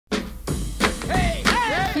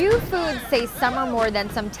Few foods say summer more than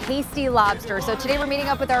some tasty lobster. So today we're meeting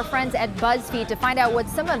up with our friends at Buzzfeed to find out what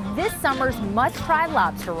some of this summer's must-try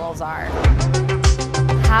lobster rolls are.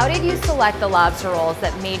 How did you select the lobster rolls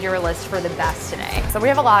that made your list for the best today? So we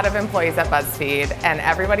have a lot of employees at Buzzfeed and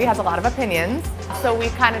everybody has a lot of opinions. So we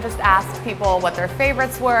kind of just asked people what their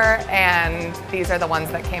favorites were, and these are the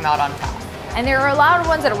ones that came out on top. And there are a lot of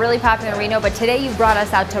ones that are really popular in Reno, but today you brought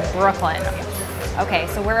us out to Brooklyn. Okay,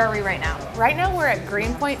 so where are we right now? Right now we're at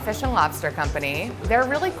Greenpoint Fish and Lobster Company. They're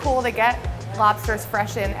really cool. They get lobsters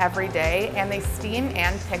fresh in every day and they steam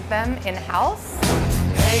and pick them in-house.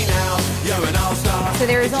 Hey now, you're an all-star. So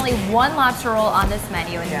there is only one lobster roll on this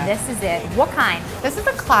menu, and this is it. What kind? This is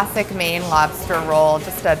a classic Maine lobster roll,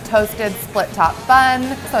 just a toasted split top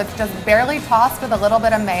bun. So it's just barely tossed with a little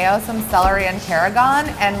bit of mayo, some celery and tarragon,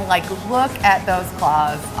 and like look at those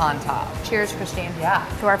claws on top. Cheers, Christine. Yeah.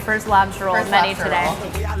 To our first lobster roll menu today.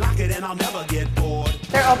 I like it and I'll never get bored.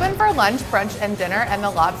 They're open for lunch, brunch, and dinner, and the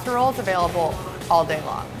lobster roll is available all day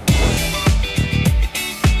long.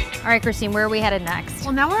 All right, Christine, where are we headed next?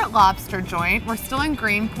 Well, now we're at Lobster Joint. We're still in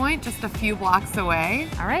Greenpoint, just a few blocks away.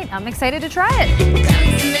 All right, I'm excited to try it.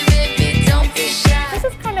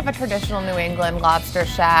 This is kind of a traditional New England lobster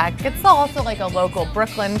shack. It's also like a local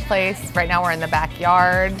Brooklyn place. Right now we're in the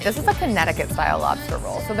backyard. This is a Connecticut-style lobster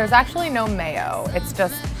roll, so there's actually no mayo. It's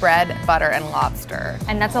just bread, butter, and lobster.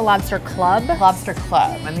 And that's a lobster club? Lobster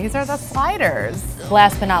Club, and these are the sliders.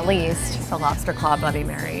 Last but not least, The Lobster Claw Bloody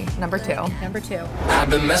Mary, number 2. number 2. I've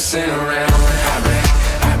been messing around.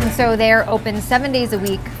 And so they're open 7 days a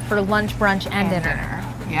week for lunch, brunch, and dinner.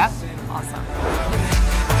 Yep, awesome.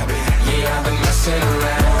 Yeah, I've been messing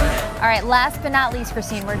around. All right, last but not least,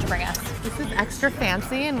 Christine, where'd you bring us? This is Extra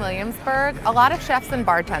Fancy in Williamsburg. A lot of chefs and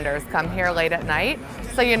bartenders come here late at night,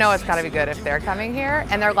 so you know it's gotta be good if they're coming here,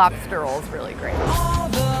 and their lobster roll is really great. All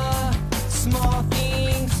the small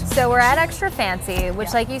things. So we're at Extra Fancy,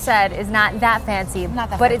 which like you said, is not that fancy, Not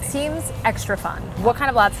that but fancy. it seems extra fun. What kind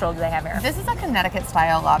of lobster roll do they have here? This is a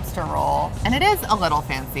Connecticut-style lobster roll, and it is a little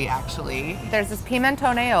fancy, actually. There's this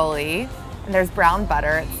pimentone aioli, and there's brown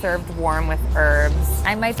butter. It's served warm with herbs.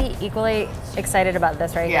 I might be equally excited about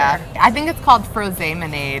this right Yeah, here. I think it's called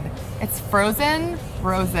Frozemanade. It's frozen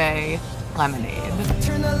rosé lemonade.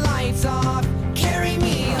 Turn the lights off. Carry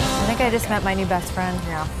me on. I think I just met my new best friend.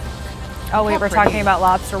 Yeah. Oh wait, How we're pretty. talking about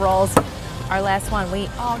lobster rolls. Our last one,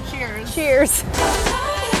 Oh, cheers. cheers.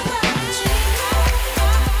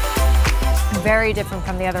 Very different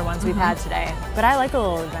from the other ones we've had today, but I like a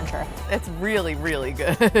little adventure. It's really, really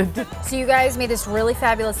good. So you guys made this really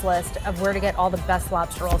fabulous list of where to get all the best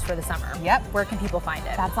lobster rolls for the summer. Yep. Where can people find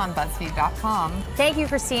it? That's on BuzzFeed.com. Thank you,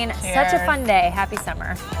 Christine. Such a Cheers. fun day. Happy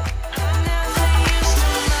summer.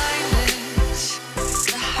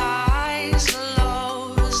 The highs, the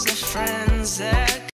lows, the friends.